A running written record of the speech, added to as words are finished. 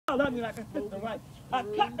I love you like a sister, right? I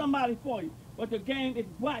cut somebody for you, but the game is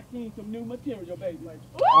watching some new material, baby.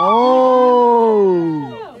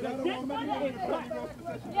 Oh!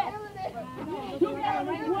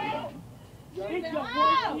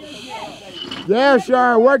 Yeah,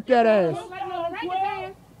 Sharon, work that ass.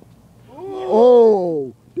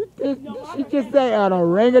 Oh! Did she just say an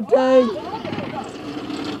orangutan?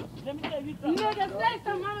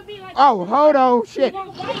 Oh, hold on, shit.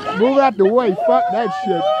 Move out the way. Fuck that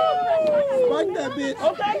shit. Spike that bitch.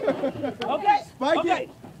 Okay. Spike it.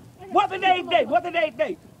 What's the date?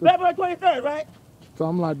 February 23rd, right?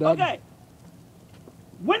 Something like that. Okay.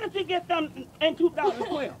 When did she get them in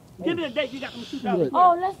 2012? Give me the date you got them in 2012.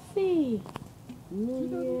 Oh, let's see. New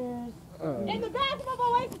Year's. And the basketball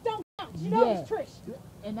boys don't count. You know it's Trish.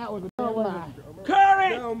 And that was a lie.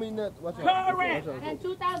 Current. That don't mean nothing. Watch out. Current. And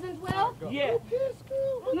 2012? Yeah.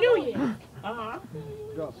 New Year.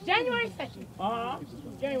 Go. January 2nd.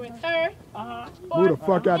 January 3rd. Move the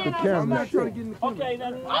fuck out the I'm camera. not trying to get in the camera. Okay,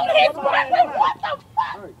 then. On his birthday? What the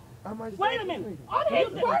fuck? Wait a minute. On his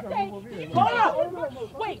birthday? Hold up.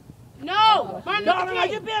 Wait. No. Martin No, Luther no,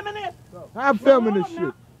 King. you filming this? I'm filming this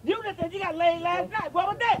shit. You just said you got laid last night. What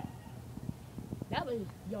was that? That was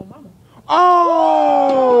your mama.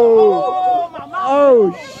 Oh! my mama.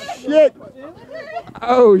 Oh, shit.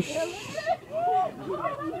 Oh, shit.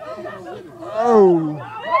 Oh.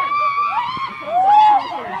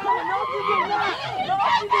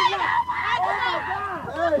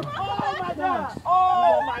 Oh my God!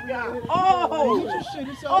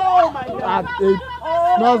 Oh my God! It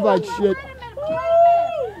smells like shit.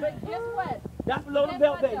 But guess what? That's below the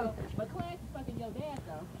belt, baby. But Clarence is fucking your dad,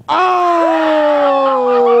 though. Oh!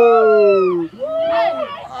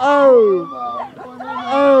 Oh!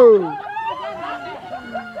 Oh!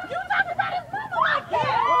 You talking about his mama like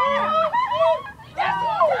that? Yes,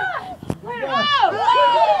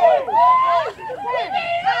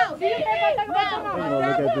 you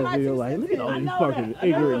Look at this video like, look at all these fucking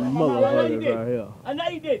ignorant motherfuckers out here. I know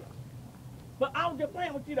you did. But I was just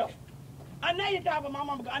playing with you though. I know you're talking about my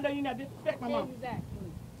mama, but I know you not disrespect my mama.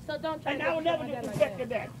 Exactly. So don't try And to I will never disrespect your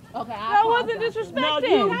dad. Okay, That wasn't disrespecting. No,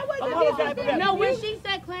 you. Apologize for that. No, when she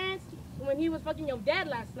said Clarence, when he was fucking your dad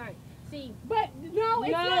last night. See, But no,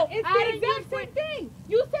 it's No, it's I the didn't exact use same thing.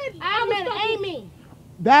 You said I was meant fucking- Amy.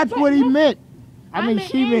 That's what he meant. I mean,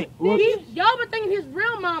 she meant. Well, Y'all were thinking his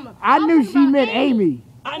real mama. I knew was she about meant Amy.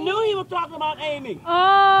 I knew he was talking about Amy. Oh.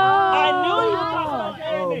 I knew he was talking about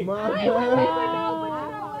Oh Amy. my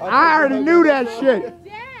God. I already knew that shit.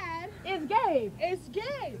 Dad, It's gay. it's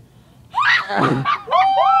gay.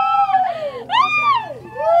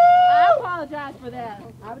 I apologize for that.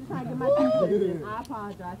 I was trying to get my teeth in. I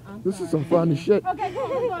apologize. This is some funny shit. Okay,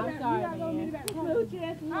 go on. I'm sorry, man.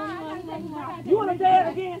 You want a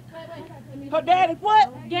dad again? Her dad is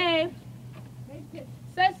what? Gabe,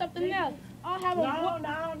 say something else. I'll have a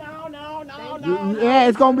No. Yeah,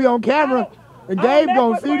 it's gonna be on camera. And Gabe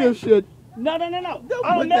gonna see this shit. No. Don't I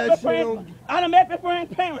put done met that with shit friends. on. I done met with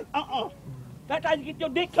friends' parents. That's how you get your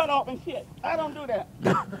dick cut off and shit. I don't do that.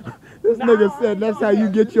 This nigga said that's how you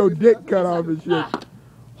get your dick cut off and shit.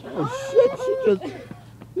 Oh shit, she just.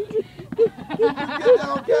 Get that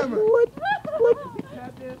on camera. What?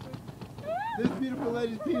 This beautiful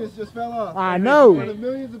lady's penis just fell off. I know. In front of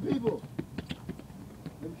millions of people.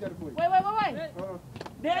 Let me cut it for you. Wait.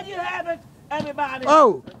 There you have it, everybody.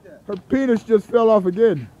 Oh, her penis just fell off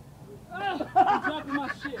again. Where's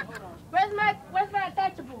my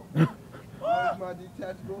attachable? Where's my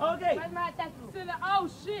detachable? Okay. Where's my attachable? Oh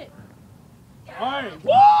shit. All right.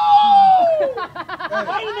 Woo! Hey,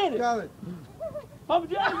 Wait a minute. Colin, I'm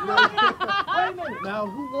just wait a minute. now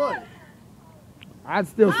who won? I'd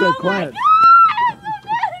still say Clarence.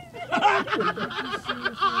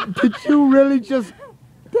 Did you really just?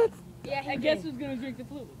 That's Yeah, And guess who's gonna drink the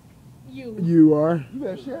fluid? you? you are. You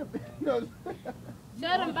better share. No.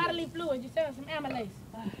 Show them bodily fluids. You sell them some amylase.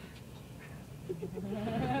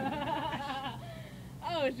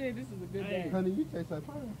 Oh shit, this is a good day. Honey, you taste like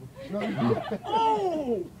pineapple. No, you don't.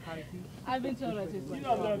 Oh! I've been told I taste like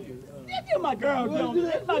This is my girl, Joe.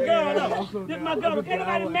 This is my girl, though. This is my girl. Can't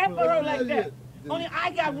nobody mess with her like that. Only I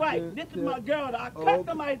got right. This is my girl, though. I cut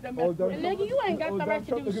somebody that mess with her. And nigga, you ain't got the right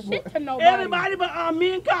to do shit to nobody. Everybody but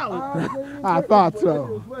me and Colin. I thought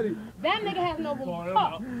so. That nigga has no room to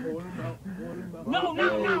talk. No.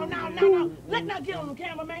 Let's not get on the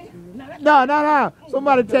camera, man. No.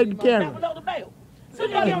 Somebody take the That camera. below the belt.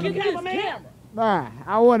 Somebody on the camera, man. Nah,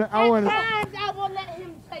 I wanna. At times, I will let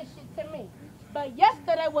him say shit to me. But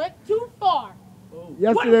yesterday went too far.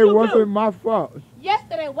 Yesterday wasn't my fault.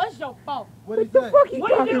 Yesterday was your fault. What did he What the say? fuck you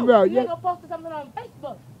What you talking do? about? You nigga posted something on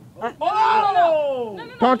Facebook. Oh! No.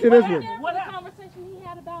 Talk to this one. What What the happened? conversation he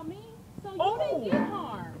had about me? So you Oh. didn't get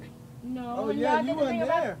harmed. No, Oh when yeah, y'all you did the wasn't thing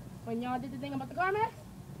about there. when y'all did the thing about the CarMax.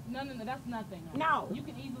 No, that's nothing. No. You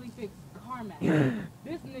can easily fix CarMax.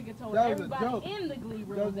 This nigga told That was a everybody joke. in the glee That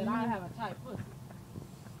room was that you. I have a tight pussy.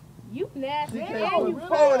 You nasty She and can't you put fat.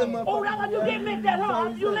 forward in my Oh, that's why you didn't miss that, huh?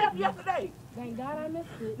 You left yesterday. Thank God I missed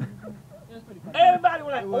it. It was pretty funny. Everybody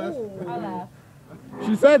was like, It was. oh. I laughed.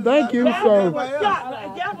 She said thank you, Jasmine so was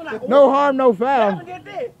shocked. Jasmine like, oh. no harm, no foul. Jasmine did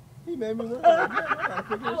this. He made me look like, man, I gotta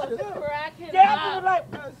figure I this was shit out. cracking Jasmine was up.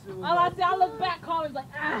 like, That shit was All I see, I look back, Carmen's like,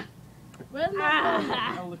 ah. Where's my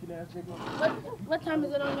I'm looking at nigga. what time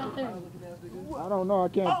is it on your thing? I don't know. I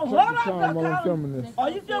can't oh, check hold the on, time while I'm Colin. filming this. Are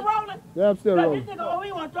you still rolling? Yeah, I'm still Look, rolling. this nigga over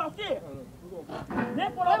here want to talk shit.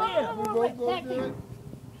 This one over here. We both gonna do it.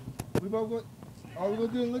 We both going. Are we gonna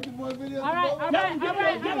do the Looking Boy video? All right. It has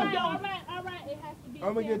to be.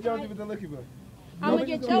 I'm gonna get Jonesy with the Looking Boy. I'm gonna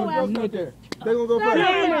get your ass. Right there. They gonna go Start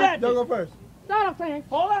first. off. They'll go first. Start off, Clarence.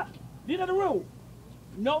 Hold up. These are the rules.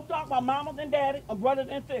 No talk about mamas and daddies or brothers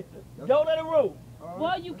and sisters. Those are the rules.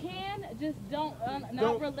 Well, you can, just don't, not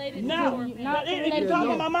Don't- related Now, to your if you Yeah, talk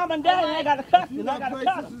no. about my mama and daddy, I got to cuss you. I You got got to play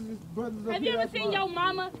cuss sisters and brothers up Have you here, ever that's seen fine. your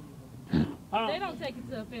mama? them. They don't take it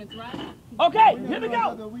to offense, right? Okay, We here we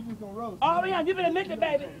gonna go. We just gonna roast. Oh, yeah, give it a minute,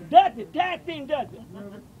 baby. Does it. Tag team does it.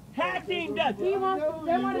 Tag team does He it. wants.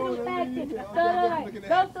 They want to do tag team. So they're like,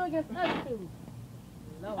 those two against us two.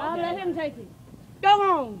 I'll let him take it. Go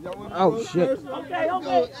on. Y'all want to Oh, roast shit. first? Okay, Go,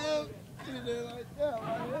 okay. sit in there like that,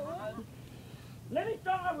 right? Let me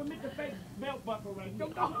start with Mr. Fake Belt Buckle right here.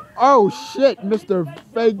 Oh shit, Mr.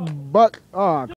 Fake Buck. Oh,